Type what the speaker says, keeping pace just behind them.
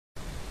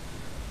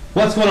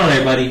What's going on,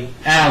 everybody?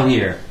 Al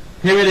here.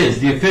 Here it is,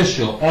 the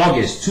official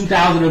August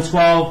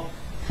 2012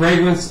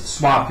 fragrance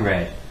swap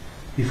thread.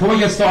 Before we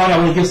get started, I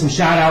want to give some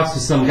shout outs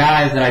to some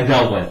guys that I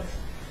dealt with.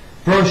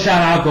 First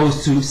shout out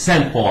goes to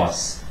Scent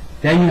Boss.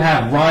 Then you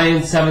have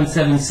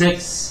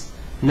Ryan776.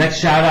 Next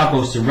shout out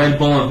goes to Red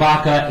Bull and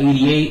Vodka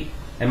 88.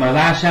 And my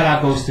last shout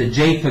out goes to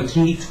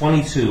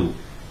JFekete22.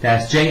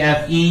 That's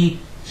JFEKETE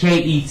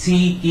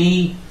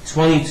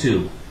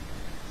 22.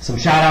 Some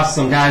shout outs to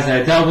some guys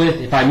that I dealt with.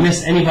 If I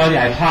missed anybody,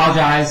 I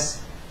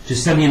apologize.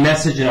 Just send me a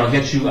message and I'll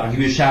give you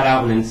a shout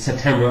out in the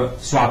September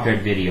swap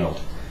thread video.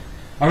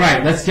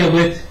 Alright, let's get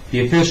with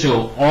the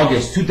official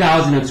August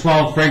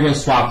 2012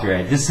 fragrance swap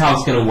thread. This is how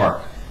it's going to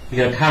work. You're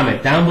going to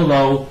comment down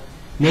below,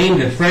 name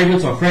the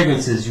fragrance or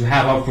fragrances you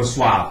have up for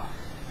swap.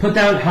 Put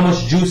down how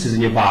much juice is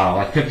in your bottle,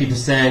 like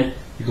 50%.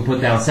 You can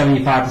put down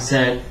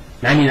 75%,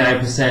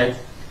 99%.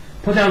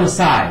 Put down the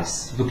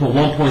size. You can put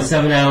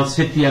 1.7 ounce,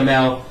 50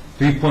 ml,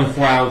 3.4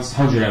 ounce,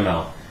 100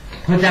 ml.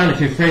 Put down if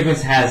your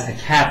fragrance has a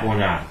cap or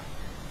not.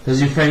 Does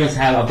your fragrance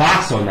have a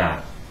box or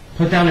not?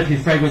 Put down if your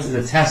fragrance is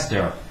a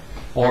tester,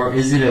 or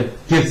is it a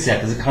gift set?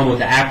 Does it come with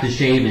the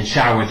aftershave and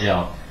shower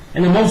gel?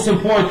 And the most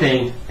important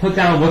thing, put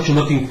down what you're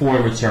looking for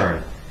in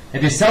return.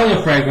 If you're selling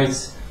a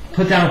fragrance,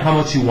 put down how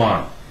much you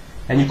want.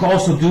 And you can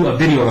also do a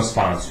video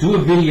response. Do a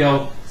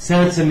video,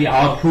 send it to me,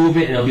 I'll approve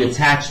it, and it'll be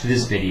attached to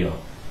this video.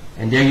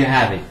 And there you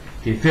have it,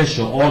 the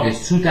official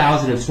August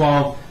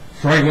 2012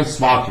 fragrance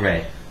swap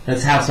thread.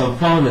 Let's have some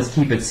fun, let's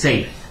keep it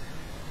safe.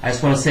 I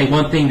just want to say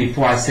one thing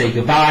before I say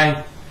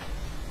goodbye.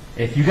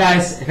 If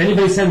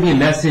anybody sends me a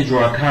message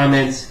or a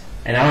comment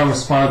and I don't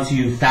respond to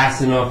you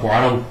fast enough or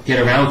I don't get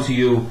around to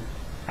you,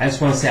 I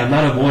just want to say I'm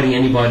not avoiding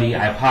anybody.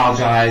 I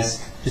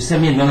apologize. Just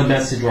send me another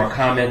message or a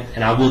comment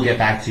and I will get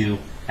back to you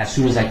as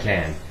soon as I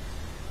can.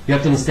 You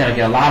have to understand, I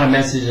get a lot of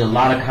messages, a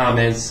lot of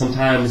comments.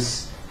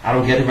 Sometimes I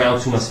don't get around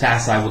to them as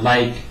fast as I would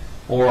like,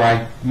 or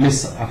I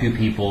miss a few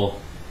people.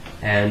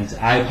 And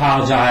I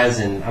apologize,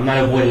 and I'm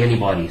not avoiding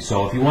anybody.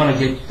 So if you want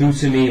to get through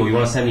to me or you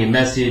want to send me a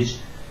message,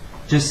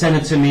 just send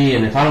it to me,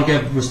 and if I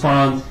don't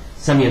respond,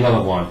 send me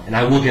another one, and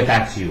I will get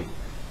back to you.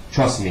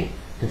 Trust me.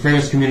 The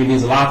fragrance community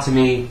means a lot to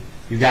me.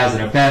 You guys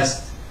are the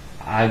best.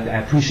 I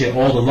appreciate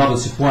all the love and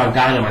support I've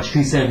gotten on my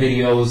street scent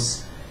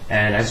videos,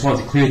 and I just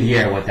wanted to clear the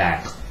air with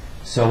that.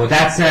 So with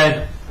that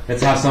said,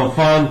 let's have some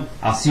fun.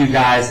 I'll see you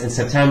guys in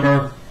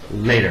September.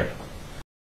 Later.